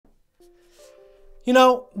You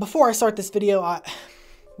know, before I start this video, I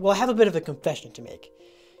have a bit of a confession to make.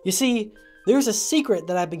 You see, there's a secret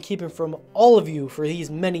that I've been keeping from all of you for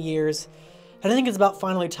these many years, and I think it's about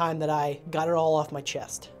finally time that I got it all off my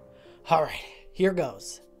chest. Alright, here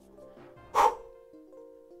goes. Whew.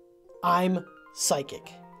 I'm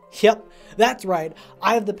psychic. Yep, that's right.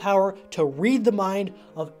 I have the power to read the mind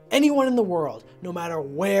of anyone in the world, no matter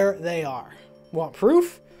where they are. Want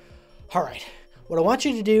proof? Alright. What I want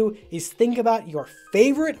you to do is think about your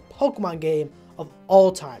favorite Pokemon game of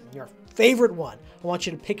all time. Your favorite one. I want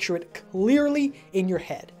you to picture it clearly in your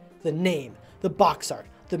head. The name, the box art,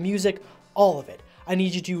 the music, all of it. I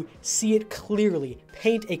need you to see it clearly.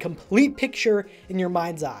 Paint a complete picture in your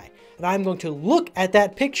mind's eye. And I'm going to look at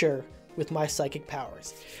that picture with my psychic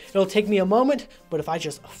powers. It'll take me a moment, but if I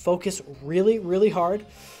just focus really, really hard.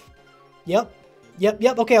 Yep,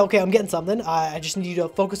 okay, I'm getting something. I just need you to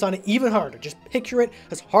focus on it even harder. Just picture it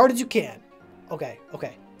as hard as you can. Okay.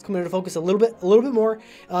 It's coming into focus a little bit more.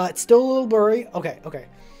 It's still a little blurry. Okay.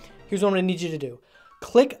 Here's what I'm gonna need you to do.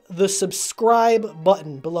 Click the subscribe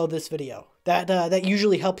button below this video. That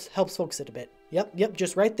usually helps focus it a bit. Yep,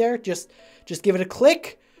 just right there. Just give it a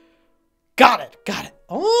click. Got it.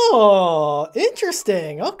 Oh,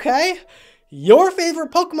 interesting. Okay. Your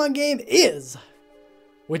favorite Pokemon game is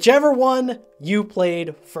whichever one you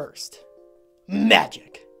played first.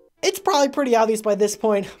 Magic. It's probably pretty obvious by this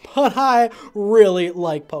point, but I really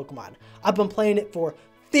like Pokemon. I've been playing it for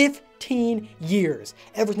 15 years.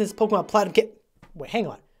 Ever since Pokemon Platinum came... Wait, hang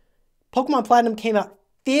on. Pokemon Platinum came out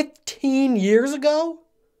 15 years ago?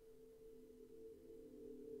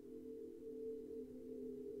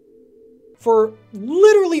 For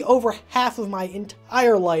literally over half of my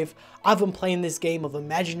entire life, I've been playing this game of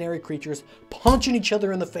imaginary creatures punching each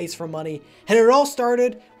other in the face for money, and it all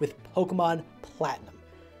started with Pokemon Platinum.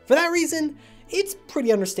 For that reason, it's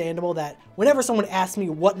pretty understandable that whenever someone asks me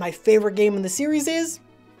what my favorite game in the series is,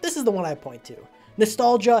 this is the one I point to.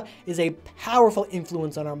 Nostalgia is a powerful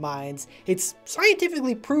influence on our minds. It's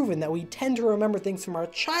scientifically proven that we tend to remember things from our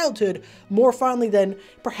childhood more fondly than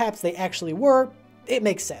perhaps they actually were. It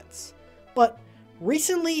makes sense. But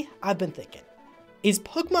recently, I've been thinking, is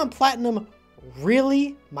Pokemon Platinum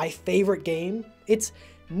really my favorite game? It's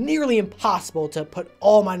nearly impossible to put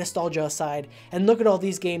all my nostalgia aside and look at all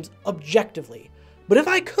these games objectively. But if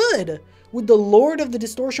I could, would the Lord of the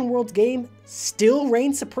Distortion Worlds game still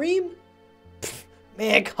reign supreme?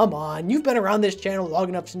 Man, come on, you've been around this channel long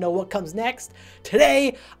enough to know what comes next.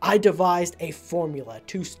 Today, I devised a formula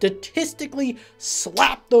to statistically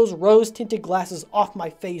slap those rose-tinted glasses off my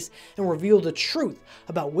face and reveal the truth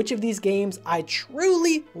about which of these games I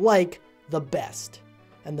truly like the best.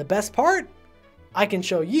 And the best part? I can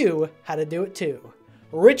show you how to do it too.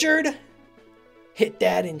 Richard, hit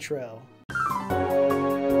that intro.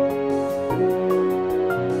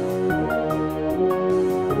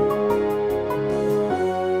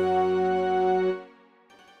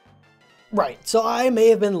 Right, so I may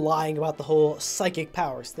have been lying about the whole psychic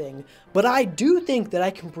powers thing, but I do think that I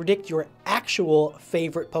can predict your actual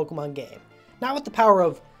favorite Pokemon game. Not with the power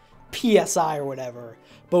of PSI or whatever,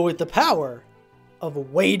 but with the power of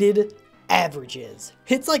weighted averages.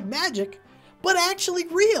 It's like magic, but actually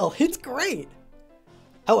real. It's great.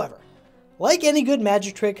 However, like any good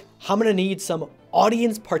magic trick, I'm gonna need some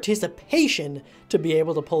audience participation to be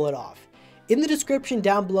able to pull it off. In the description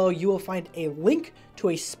down below, you will find a link to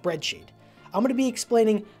a spreadsheet. I'm going to be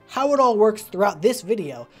explaining how it all works throughout this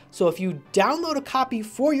video, so if you download a copy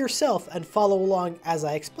for yourself and follow along as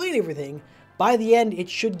I explain everything, by the end it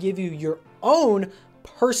should give you your own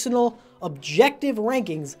personal, objective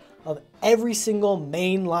rankings of every single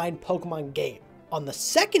mainline Pokemon game. On the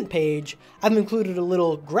second page, I've included a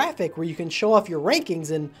little graphic where you can show off your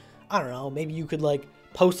rankings and, I don't know, maybe you could like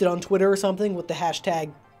post it on Twitter or something with the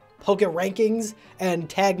hashtag PokeRankings and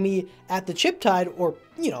tag me at TheChiptide or,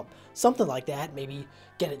 something like that. Maybe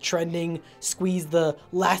get it trending, squeeze the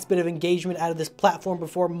last bit of engagement out of this platform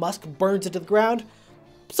before Musk burns it to the ground.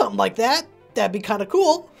 Something like that. That'd be kind of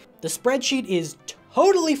cool. The spreadsheet is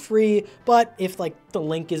totally free, but if the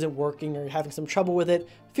link isn't working or you're having some trouble with it,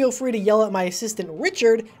 feel free to yell at my assistant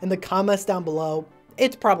Richard in the comments down below.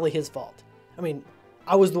 It's probably his fault. I mean,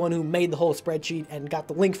 I was the one who made the whole spreadsheet and got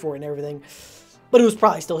the link for it and everything, but it was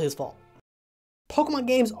probably still his fault. Pokemon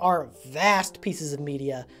games are vast pieces of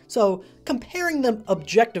media, so comparing them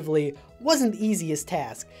objectively wasn't the easiest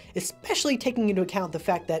task, especially taking into account the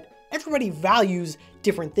fact that everybody values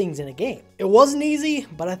different things in a game. It wasn't easy,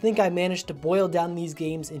 but I think I managed to boil down these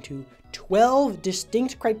games into 12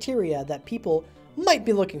 distinct criteria that people might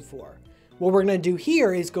be looking for. What we're going to do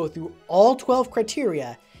here is go through all 12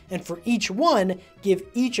 criteria and for each one, give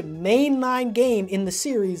each mainline game in the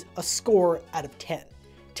series a score out of 10.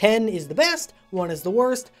 10 is the best, 1 is the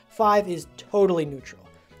worst, 5 is totally neutral.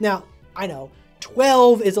 Now, I know,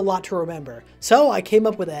 12 is a lot to remember, so I came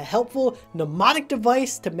up with a helpful mnemonic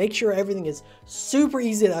device to make sure everything is super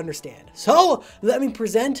easy to understand. So, let me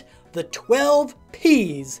present the 12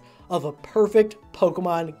 P's of a perfect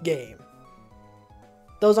Pokemon game.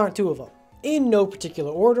 Those aren't 2 of them. In no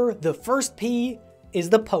particular order, the first P is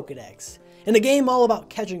the Pokédex. In a game all about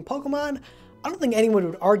catching Pokemon, I don't think anyone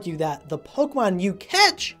would argue that the Pokemon you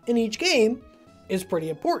catch in each game is pretty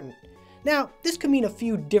important. Now, this could mean a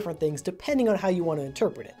few different things depending on how you want to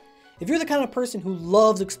interpret it. If you're the kind of person who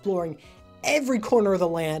loves exploring every corner of the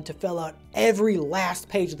land to fill out every last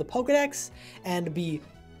page of the Pokédex and be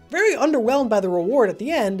very underwhelmed by the reward at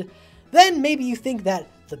the end, then maybe you think that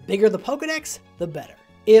the bigger the Pokédex, the better.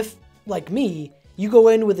 If, like me, you go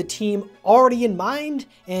in with a team already in mind,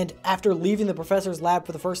 and after leaving the professor's lab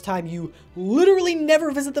for the first time, you literally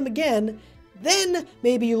never visit them again, then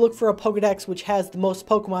maybe you look for a Pokédex which has the most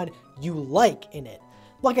Pokemon you like in it.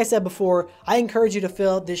 Like I said before, I encourage you to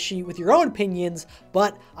fill out this sheet with your own opinions,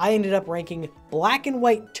 but I ended up ranking Black and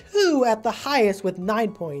White 2 at the highest with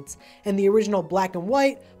 9 points, and the original Black and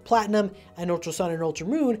White, Platinum, and Ultra Sun and Ultra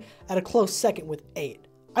Moon at a close second with 8.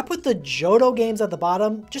 I put the Johto games at the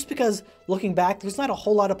bottom just because, looking back, there's not a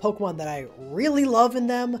whole lot of Pokemon that I really love in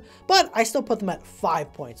them, but I still put them at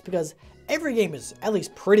 5 points because every game is at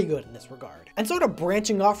least pretty good in this regard. And sort of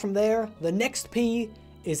branching off from there, the next P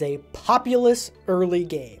is a populous early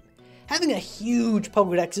game. Having a huge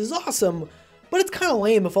Pokédex is awesome, but it's kind of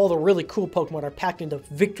lame if all the really cool Pokemon are packed into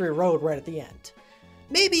Victory Road right at the end.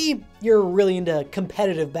 Maybe you're really into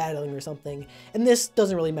competitive battling or something, and this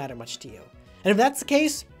doesn't really matter much to you. And if that's the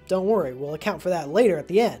case, don't worry, we'll account for that later at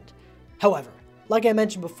the end. However, like I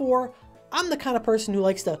mentioned before, I'm the kind of person who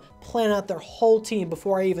likes to plan out their whole team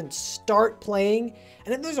before I even start playing,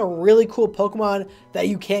 and if there's a really cool Pokemon that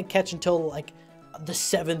you can't catch until like the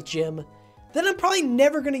 7th gym, then I'm probably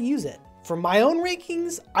never going to use it. For my own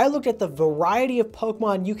rankings, I looked at the variety of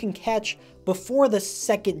Pokemon you can catch before the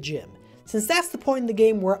 2nd gym, since that's the point in the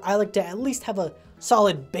game where I like to at least have a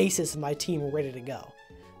solid basis of my team ready to go.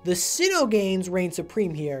 The Sinnoh games reign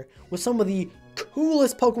supreme here, with some of the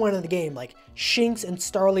coolest Pokemon in the game, like Shinx and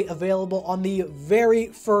Starly, available on the very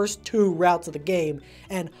first 2 routes of the game,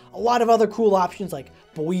 and a lot of other cool options like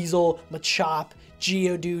Buizel, Machop,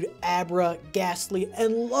 Geodude, Abra, Ghastly,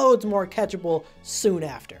 and loads more catchable soon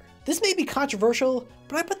after. This may be controversial,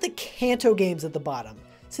 but I put the Kanto games at the bottom,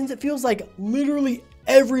 since it feels like literally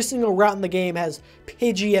every single route in the game has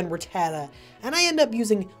Pidgey and Rattata, and I end up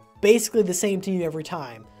using basically the same team every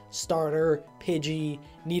time. Starter, Pidgey,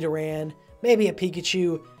 Nidoran, maybe a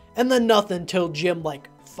Pikachu, and then nothing till gym like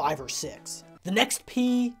 5 or 6. The next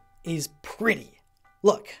P is pretty.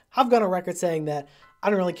 Look, I've gone on record saying that I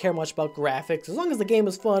don't really care much about graphics. As long as the game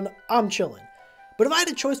is fun, I'm chilling. But if I had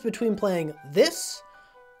a choice between playing this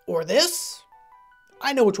or this,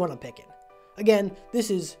 I know which one I'm picking. Again,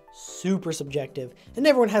 this is super subjective, and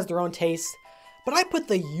everyone has their own taste, but I put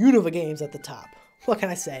the Unova games at the top. What can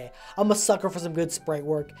I say? I'm a sucker for some good sprite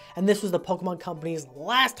work, and this was the Pokemon Company's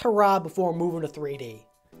last hurrah before moving to 3D.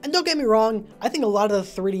 And don't get me wrong, I think a lot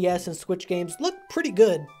of the 3DS and Switch games look pretty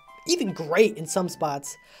good, even great in some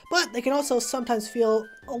spots, but they can also sometimes feel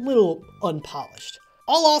a little unpolished.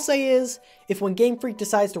 All I'll say is, if when Game Freak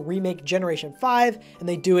decides to remake Generation 5, and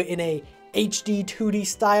they do it in a HD 2D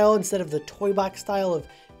style instead of the toy box style of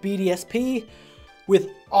BDSP,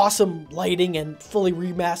 with awesome lighting and fully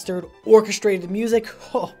remastered, orchestrated music,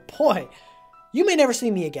 oh boy, you may never see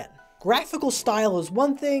me again. Graphical style is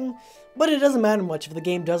one thing, but it doesn't matter much if the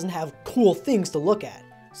game doesn't have cool things to look at.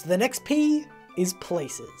 So the next P is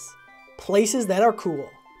places. Places that are cool.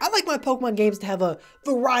 I like my Pokemon games to have a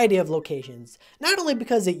variety of locations, not only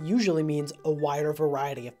because it usually means a wider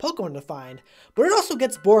variety of Pokemon to find, but it also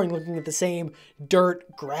gets boring looking at the same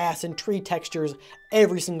dirt, grass, and tree textures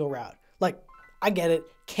every single route. Like, I get it,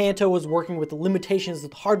 Kanto was working with the limitations of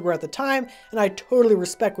the hardware at the time, and I totally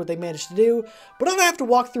respect what they managed to do, but if I have to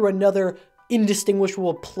walk through another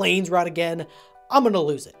indistinguishable plains route again, I'm gonna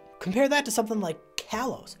lose it. Compare that to something like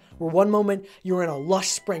Kalos, where one moment you're in a lush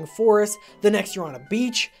spring forest, the next you're on a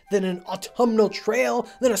beach, then an autumnal trail,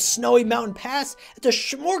 then a snowy mountain pass. It's a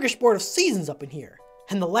smorgasbord of seasons up in here.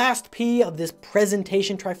 And the last P of this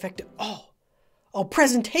presentation trifecta,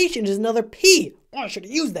 presentation is another P. Oh, I should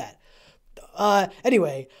have used that.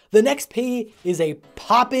 Anyway, the next P is a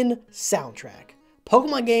poppin' soundtrack.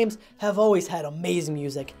 Pokemon games have always had amazing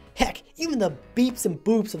music. Heck, even the beeps and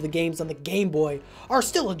boops of the games on the Game Boy are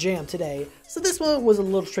still a jam today, so this one was a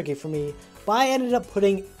little tricky for me, but I ended up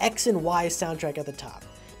putting X and Y soundtrack at the top.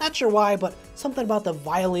 Not sure why, but something about the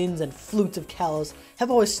violins and flutes of Kalos have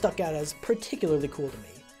always stuck out as particularly cool to me.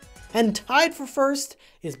 And tied for first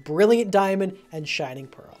is Brilliant Diamond and Shining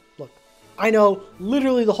Pearl. Look, I know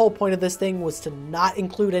literally the whole point of this thing was to not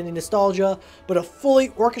include any nostalgia, but a fully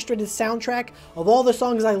orchestrated soundtrack of all the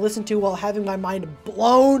songs I listened to while having my mind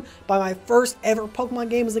blown by my first ever Pokemon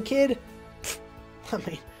game as a kid. I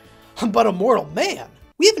mean, I'm but a mortal man.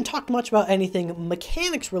 We haven't talked much about anything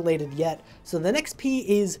mechanics related yet, so the next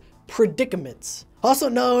P is predicaments, also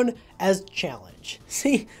known as challenge.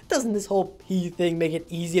 See, doesn't this whole P thing make it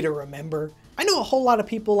easy to remember? I know a whole lot of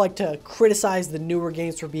people like to criticize the newer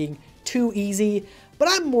games for being too easy, but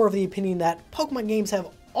I'm more of the opinion that Pokemon games have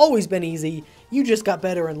always been easy, you just got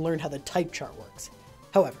better and learned how the type chart works.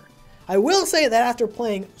 However, I will say that after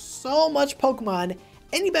playing so much Pokemon,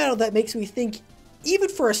 any battle that makes me think, even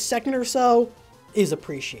for a second or so, is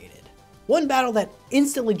appreciated. One battle that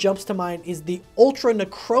instantly jumps to mind is the Ultra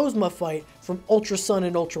Necrozma fight from Ultra Sun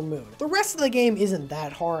and Ultra Moon. The rest of the game isn't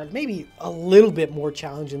that hard, maybe a little bit more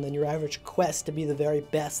challenging than your average quest to be the very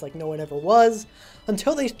best like no one ever was,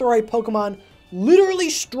 until they throw a Pokemon literally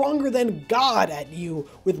stronger than God at you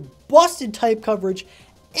with busted type coverage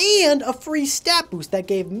and a free stat boost that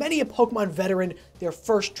gave many a Pokemon veteran their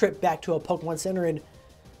first trip back to a Pokemon Center in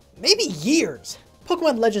maybe years.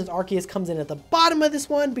 Pokemon Legends Arceus comes in at the bottom of this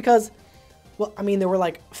one because, well, I mean, there were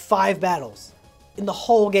like 5 battles in the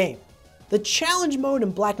whole game. The challenge mode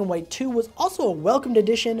in Black and White 2 was also a welcomed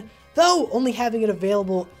addition, though only having it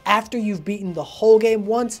available after you've beaten the whole game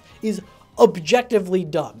once is objectively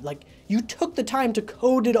dumb. Like, you took the time to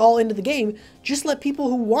code it all into the game, just let people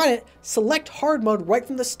who want it select hard mode right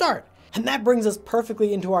from the start. And that brings us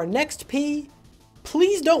perfectly into our next P.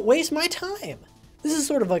 Please don't waste my time. This is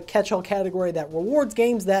sort of a catch-all category that rewards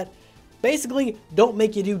games that basically don't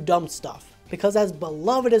make you do dumb stuff. Because as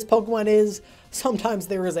beloved as Pokemon is, sometimes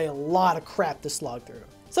there is a lot of crap to slog through.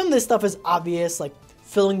 Some of this stuff is obvious, like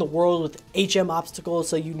filling the world with HM obstacles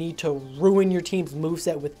so you need to ruin your team's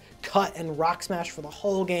moveset with Cut and Rock Smash for the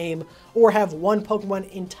whole game, or have one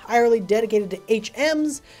Pokemon entirely dedicated to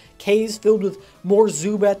HMs, caves filled with more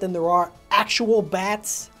Zubat than there are actual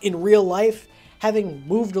bats in real life, having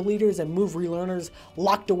move deleters and move relearners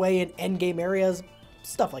locked away in endgame areas,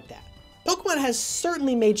 stuff like that. Pokemon has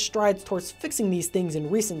certainly made strides towards fixing these things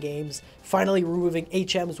in recent games. Finally removing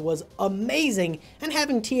HMs was amazing, and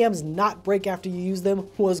having TMs not break after you use them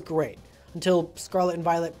was great. Until Scarlet and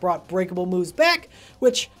Violet brought breakable moves back,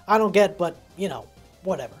 which I don't get, but you know,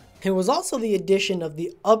 whatever. There was also the addition of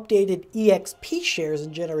the updated EXP shares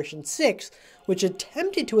in Generation 6, which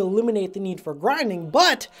attempted to eliminate the need for grinding,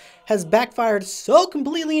 but has backfired so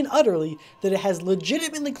completely and utterly that it has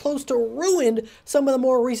legitimately close to ruined some of the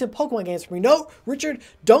more recent Pokemon games for me. No, Richard,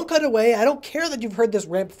 don't cut away. I don't care that you've heard this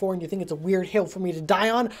rant before and you think it's a weird hill for me to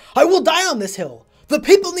die on. I will die on this hill. The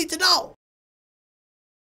people need to know.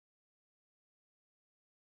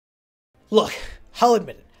 Look, I'll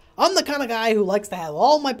admit it. I'm the kind of guy who likes to have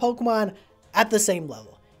all my Pokemon at the same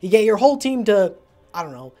level. You get your whole team to, I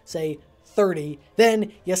don't know, say 30,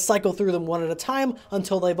 then you cycle through them one at a time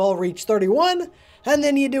until they've all reached 31, and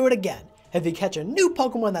then you do it again. If you catch a new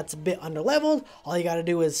Pokemon that's a bit underleveled, all you gotta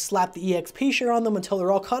do is slap the EXP share on them until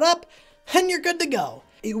they're all caught up, and you're good to go.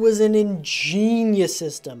 It was an ingenious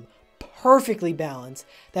system, perfectly balanced,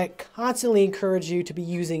 that constantly encouraged you to be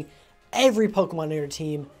using every Pokemon in your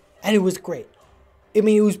team, and it was great. I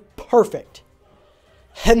mean, it was perfect.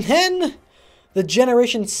 And then the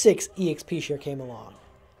Generation 6 EXP share came along.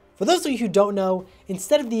 For those of you who don't know,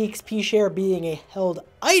 instead of the EXP share being a held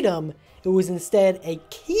item, it was instead a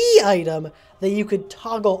key item that you could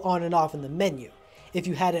toggle on and off in the menu. If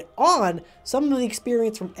you had it on, some of the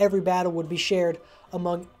experience from every battle would be shared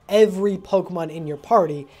among every Pokemon in your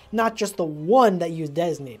party, not just the one that you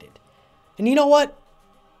designated. And you know what?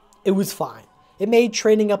 It was fine. It made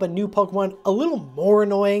training up a new Pokemon a little more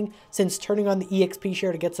annoying, since turning on the EXP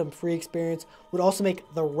share to get some free experience would also make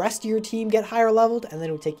the rest of your team get higher leveled, and then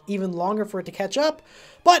it would take even longer for it to catch up.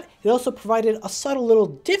 But it also provided a subtle little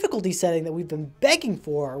difficulty setting that we've been begging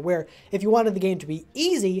for, where if you wanted the game to be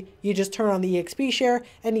easy, you just turn on the EXP share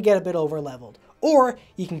and you get a bit over leveled. Or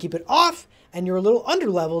you can keep it off and you're a little under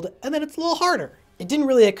leveled and then it's a little harder. It didn't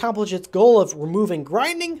really accomplish its goal of removing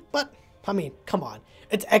grinding, but I mean, come on.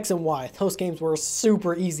 It's X and Y. Those games were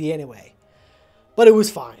super easy anyway. But it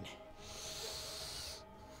was fine.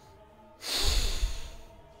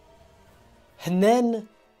 And then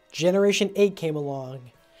Generation 8 came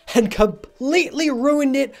along and completely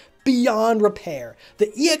ruined it beyond repair. The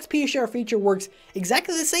EXP share feature works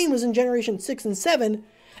exactly the same as in Generation 6 and 7,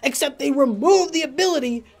 except they removed the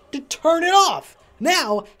ability to turn it off.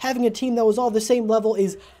 Now, having a team that was all the same level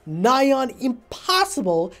is nigh on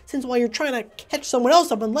impossible, since while you're trying to catch someone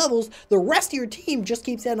else up in levels, the rest of your team just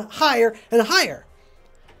keeps getting higher and higher.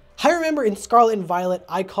 I remember in Scarlet and Violet,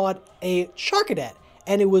 I caught a Charcadet,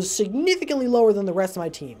 and it was significantly lower than the rest of my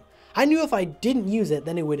team. I knew if I didn't use it,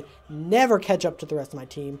 then it would never catch up to the rest of my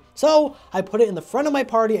team, so I put it in the front of my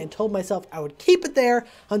party and told myself I would keep it there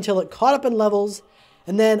until it caught up in levels,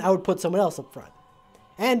 and then I would put someone else up front.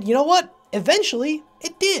 And you know what? Eventually,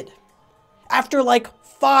 it did. After like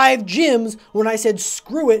 5 gyms, when I said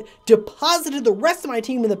screw it, deposited the rest of my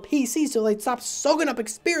team in the PC so they'd stop soaking up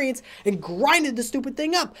experience and grinded the stupid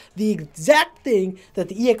thing up. The exact thing that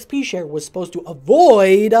the EXP share was supposed to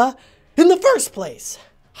avoid in the first place.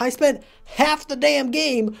 I spent half the damn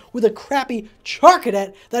game with a crappy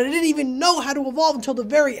Charcadet that I didn't even know how to evolve until the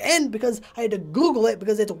very end because I had to Google it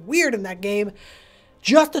because it's weird in that game,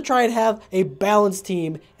 just to try and have a balanced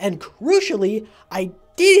team. And crucially, I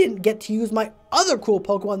didn't get to use my other cool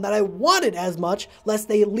Pokemon that I wanted as much, lest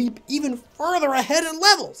they leap even further ahead in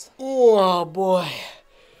levels. Oh boy.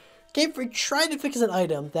 Game Freak tried to fix an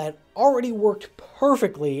item that already worked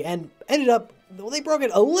perfectly and ended up, well, they broke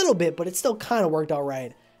it a little bit, but it still kind of worked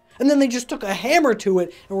alright. And then they just took a hammer to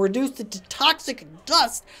it and reduced it to toxic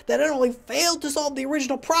dust that not only failed to solve the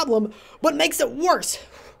original problem, but makes it worse.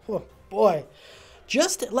 Oh boy.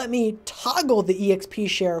 Just let me toggle the EXP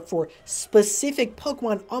share for specific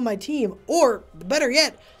Pokemon on my team, or better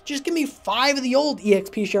yet, just give me 5 of the old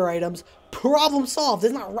EXP share items. Problem solved.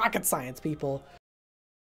 It's not rocket science, people.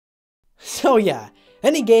 So yeah,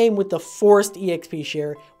 any game with the forced EXP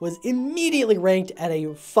share was immediately ranked at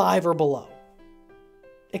a 5 or below.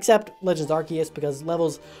 Except Legends Arceus, because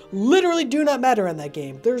levels literally do not matter in that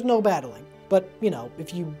game. There's no battling. But, you know,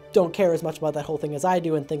 if you don't care as much about that whole thing as I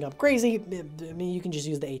do and think I'm crazy, I mean, you can just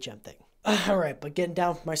use the HM thing. Alright, but getting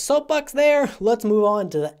down from my soapbox there, let's move on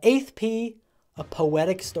to the 8th P, a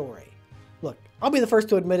poetic story. Look, I'll be the first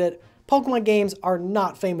to admit it, Pokemon games are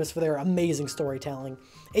not famous for their amazing storytelling.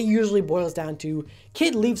 It usually boils down to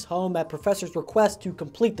kid leaves home at professor's request to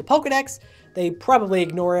complete the Pokedex, they probably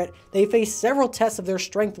ignore it, they face several tests of their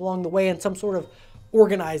strength along the way in some sort of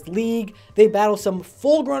organized league, they battle some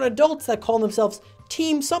full-grown adults that call themselves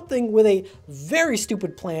Team Something with a very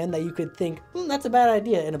stupid plan that you could think, that's a bad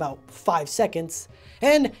idea in about 5 seconds,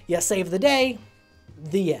 and you save the day,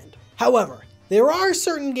 the end. However, there are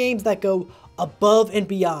certain games that go above and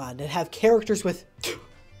beyond and have characters with,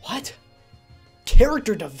 what?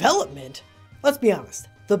 Character development? Let's be honest,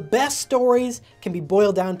 the best stories can be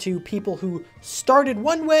boiled down to people who started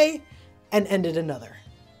one way and ended another.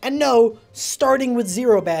 And no, starting with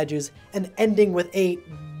 0 badges and ending with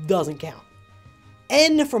 8 doesn't count.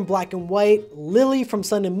 N from Black and White, Lily from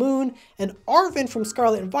Sun and Moon, and Arven from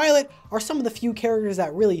Scarlet and Violet are some of the few characters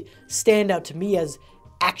that really stand out to me as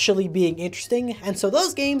actually being interesting, and so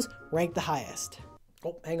those games rank the highest.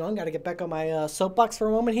 Oh, hang on, gotta get back on my soapbox for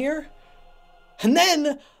a moment here. And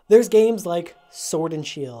then there's games like Sword and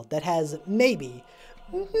Shield that has maybe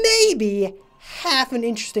half an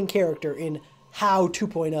interesting character in HOW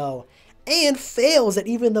 2.0 and fails at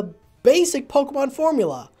even the basic Pokemon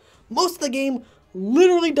formula. Most of the game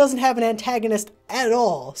literally doesn't have an antagonist at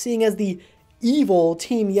all, seeing as the evil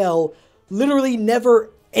Team Yell literally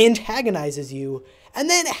never antagonizes you. And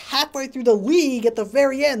then halfway through the league at the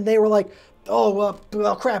very end, they were like, oh,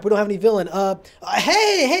 well, crap, we don't have any villain.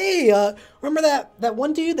 Hey, remember that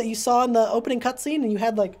one dude that you saw in the opening cutscene and you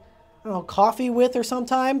had like, I don't know, coffee with or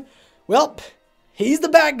sometime? Well, he's the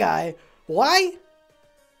bad guy. Why?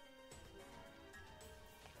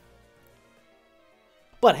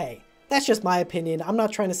 But hey, that's just my opinion. I'm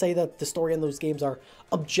not trying to say that the story in those games are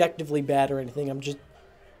objectively bad or anything.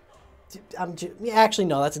 Actually,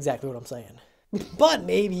 no, that's exactly what I'm saying. But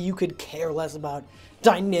maybe you could care less about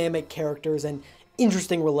dynamic characters and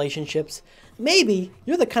interesting relationships. Maybe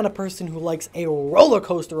you're the kind of person who likes a roller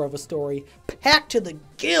coaster of a story packed to the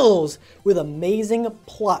gills with amazing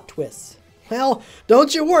plot twists. Well,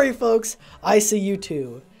 don't you worry, folks. I see you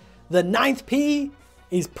too. The 9th P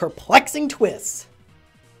is perplexing twists.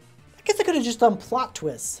 I guess I could have just done plot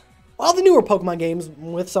twists. While the newer Pokemon games,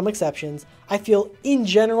 with some exceptions, I feel in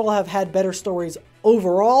general have had better stories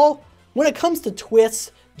overall, when it comes to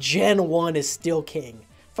twists, Gen 1 is still king.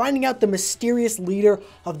 Finding out the mysterious leader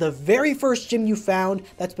of the very first gym you found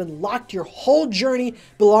that's been locked your whole journey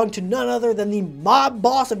belonged to none other than the mob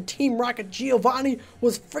boss of Team Rocket, Giovanni,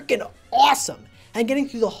 was freaking awesome. And getting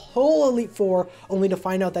through the whole Elite Four only to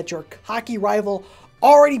find out that your cocky rival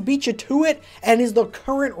already beat you to it and is the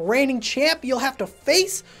current reigning champ you'll have to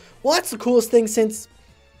face, well, that's the coolest thing since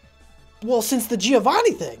the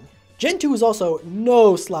Giovanni thing. Gen 2 is also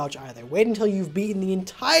no slouch either. Wait until you've beaten the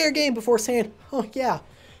entire game before saying, oh yeah,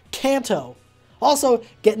 Kanto. Also,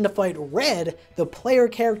 getting to fight Red, the player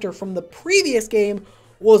character from the previous game,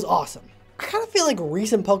 was awesome. I kind of feel like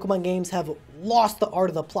recent Pokemon games have lost the art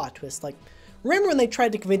of the plot twist. Like, remember when they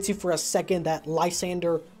tried to convince you for a second that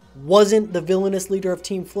Lysander wasn't the villainous leader of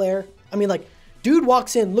Team Flare? I mean, like, dude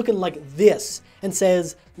walks in looking like this and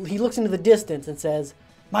says, he looks into the distance and says,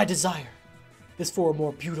 my desire is for a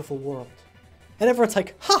more beautiful world. And everyone's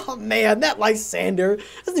like, oh man, that Lysander,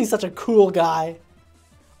 isn't he such a cool guy?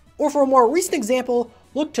 Or for a more recent example,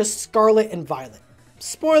 look to Scarlet and Violet.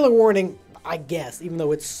 Spoiler warning, I guess, even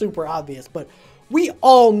though it's super obvious, but we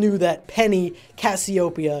all knew that Penny,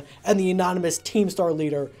 Cassiopeia, and the anonymous Team Star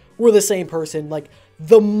leader were the same person, like,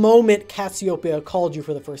 the moment Cassiopeia called you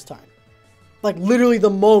for the first time. Like, literally the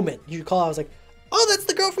moment you call, I was like, oh, that's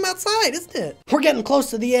the girl from outside, isn't it? We're getting close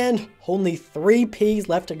to the end. Only 3 Ps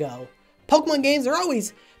left to go. Pokemon games are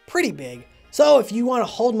always pretty big, so if you want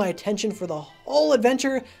to hold my attention for the whole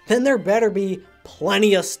adventure, then there better be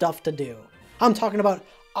plenty of stuff to do. I'm talking about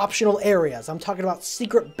optional areas. I'm talking about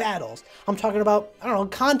secret battles. I'm talking about, I don't know,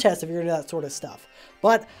 contests if you're into that sort of stuff.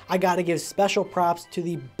 But I gotta give special props to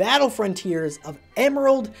the battle frontiers of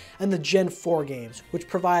Emerald and the Gen 4 games, which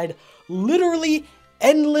provide literally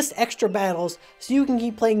endless extra battles so you can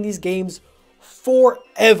keep playing these games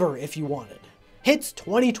forever if you wanted. It's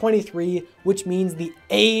 2023, which means the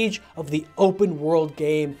age of the open world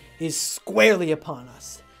game is squarely upon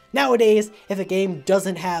us. Nowadays, if a game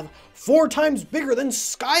doesn't have 4 times bigger than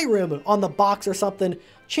Skyrim on the box or something,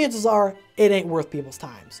 chances are it ain't worth people's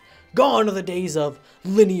times. Gone are the days of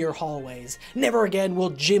linear hallways. Never again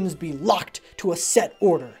will gyms be locked to a set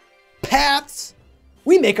order. Paths?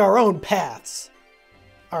 We make our own paths.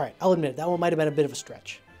 Alright, I'll admit that one might have been a bit of a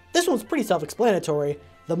stretch. This one's pretty self-explanatory.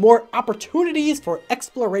 The more opportunities for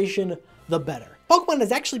exploration, the better. Pokemon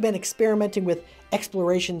has actually been experimenting with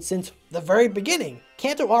exploration since the very beginning.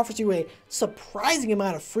 Kanto offers you a surprising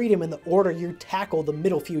amount of freedom in the order you tackle the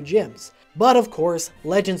middle few gyms. But of course,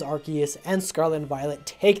 Legends Arceus and Scarlet and Violet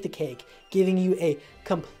take the cake, giving you a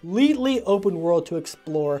completely open world to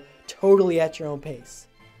explore totally at your own pace.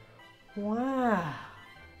 Wow.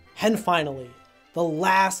 And finally, the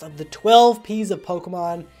last of the 12 Ps of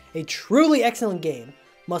Pokemon, a truly excellent game,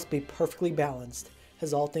 must be perfectly balanced,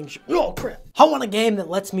 as all things should. Oh crap! I want a game that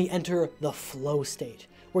lets me enter the flow state,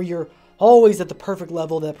 where you're always at the perfect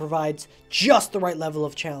level that provides just the right level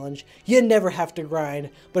of challenge. You never have to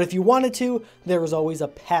grind, but if you wanted to, there is always a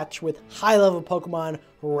patch with high-level Pokemon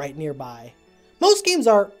right nearby. Most games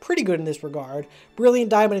are pretty good in this regard.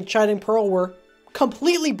 Brilliant Diamond and Shining Pearl were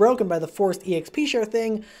completely broken by the forced EXP share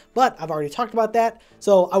thing, but I've already talked about that,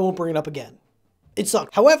 so I won't bring it up again. It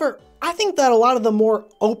sucked. However, I think that a lot of the more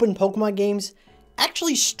open Pokemon games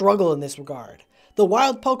actually struggle in this regard. The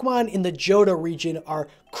wild Pokemon in the Johto region are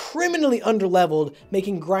criminally underleveled,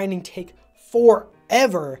 making grinding take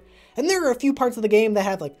forever. And there are a few parts of the game that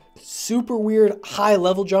have like super weird high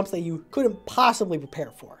level jumps that you couldn't possibly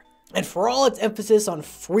prepare for. And for all its emphasis on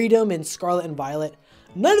freedom in Scarlet and Violet,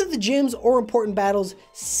 none of the gyms or important battles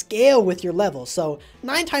scale with your level, so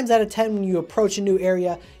 9 times out of 10 when you approach a new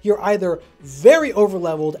area, you're either very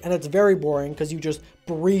overleveled and it's very boring because you just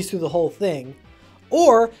breeze through the whole thing,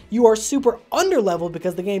 or you are super underleveled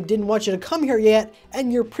because the game didn't want you to come here yet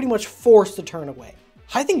and you're pretty much forced to turn away.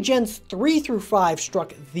 I think Gens 3 through 5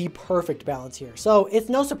 struck the perfect balance here, so it's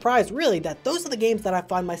no surprise really that those are the games that I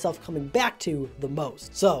find myself coming back to the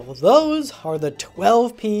most. So those are the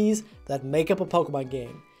 12 Ps that make up a Pokemon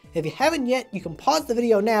game. If you haven't yet, you can pause the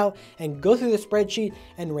video now and go through the spreadsheet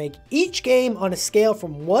and rank each game on a scale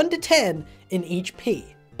from 1 to 10 in each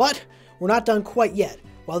P. But we're not done quite yet.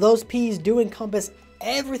 While those Ps do encompass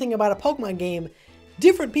everything about a Pokemon game,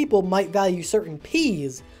 different people might value certain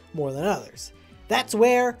Ps more than others. That's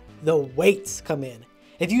where the weights come in.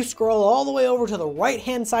 If you scroll all the way over to the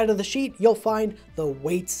right-hand side of the sheet, you'll find the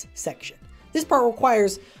weights section. This part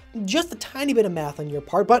requires just a tiny bit of math on your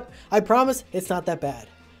part, but I promise it's not that bad.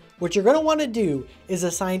 What you're going to want to do is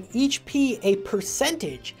assign each P a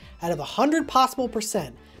percentage out of 100 possible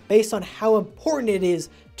percent based on how important it is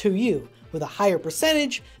to you, with a higher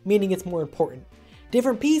percentage meaning it's more important.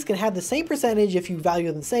 Different Ps can have the same percentage if you value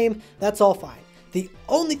them the same, that's all fine. The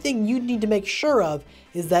only thing you need to make sure of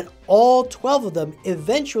is that all 12 of them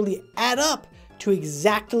eventually add up to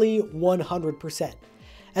exactly 100%.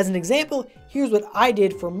 As an example, here's what I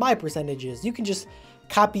did for my percentages. You can just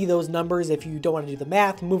copy those numbers if you don't want to do the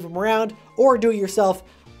math, move them around, or do it yourself.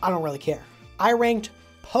 I don't really care. I ranked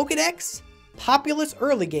Pokédex, Populous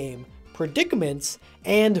Early Game, predicaments,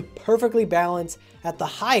 and perfectly balanced at the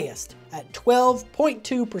highest at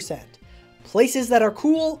 12.2%. Places that are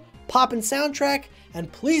cool, poppin' soundtrack,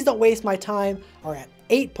 and please don't waste my time are at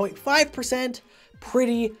 8.5%.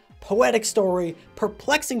 Pretty, poetic story,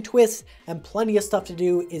 perplexing twists, and plenty of stuff to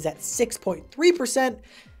do is at 6.3%.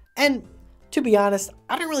 And to be honest,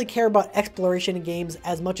 I don't really care about exploration in games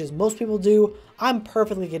as much as most people do. I'm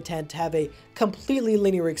perfectly content to have a completely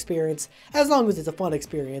linear experience as long as it's a fun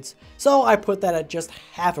experience, so I put that at just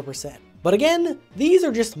 0.5%. But again, these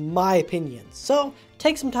are just my opinions, so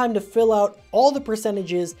take some time to fill out all the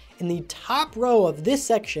percentages in the top row of this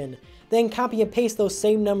section, then copy and paste those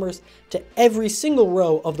same numbers to every single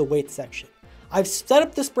row of the weight section. I've set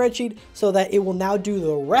up the spreadsheet so that it will now do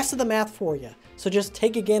the rest of the math for you. So just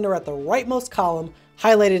take a gander at the rightmost column,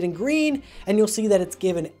 highlight it in green, and you'll see that it's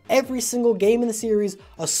given every single game in the series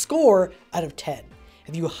a score out of 10.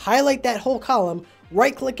 If you highlight that whole column,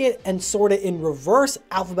 right click it and sort it in reverse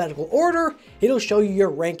alphabetical order, it'll show you your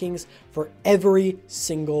rankings for every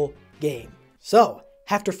single game. So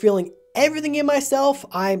after feeling everything in myself,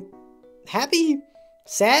 I'm happy,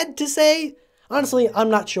 sad to say. Honestly, I'm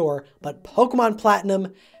not sure, but Pokemon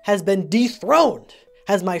Platinum has been dethroned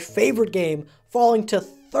as my favorite game, falling to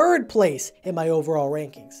 3rd place in my overall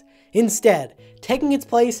rankings. Instead, taking its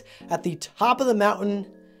place at the top of the mountain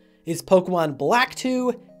is Pokemon Black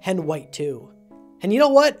 2 and White 2. And you know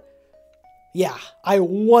what? Yeah, I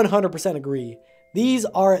 100% agree. These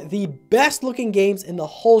are the best looking games in the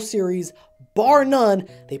whole series, bar none.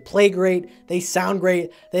 They play great, they sound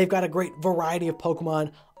great, they've got a great variety of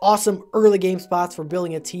Pokemon, awesome early game spots for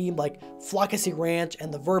building a team like Flockacy Ranch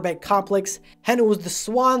and the Verbeck Complex, and it was the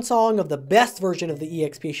swan song of the best version of the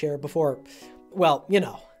EXP share before, well, you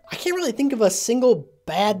know. I can't really think of a single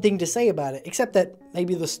bad thing to say about it, except that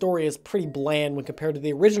maybe the story is pretty bland when compared to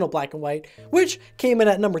the original Black and White, which came in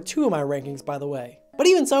at number 2 in my rankings, by the way. But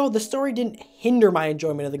even so, the story didn't hinder my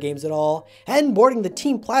enjoyment of the games at all, and boarding the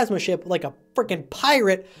Team Plasma ship like a freaking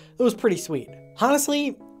pirate, it was pretty sweet.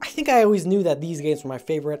 Honestly, I think I always knew that these games were my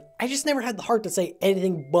favorite. I just never had the heart to say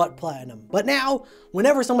anything but Platinum. But now,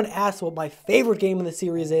 whenever someone asks what my favorite game in the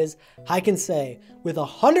series is, I can say with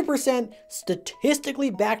 100% statistically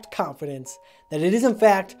backed confidence that it is in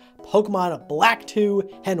fact Pokemon Black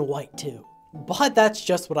 2 and White 2. But that's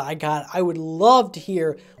just what I got. I would love to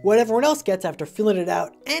hear what everyone else gets after filling it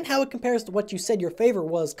out and how it compares to what you said your favorite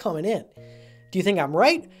was coming in. Do you think I'm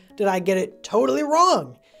right? Did I get it totally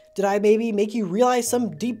wrong? Did I maybe make you realize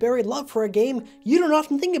some deep buried love for a game you don't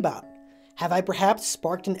often think about? Have I perhaps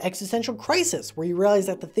sparked an existential crisis where you realize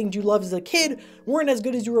that the things you loved as a kid weren't as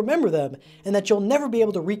good as you remember them, and that you'll never be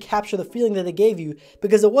able to recapture the feeling that they gave you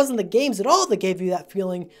because it wasn't the games at all that gave you that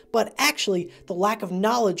feeling, but actually the lack of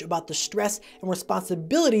knowledge about the stress and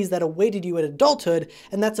responsibilities that awaited you in adulthood,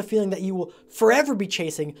 and that's a feeling that you will forever be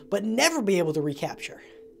chasing but never be able to recapture?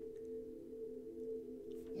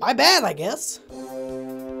 My bad, I guess.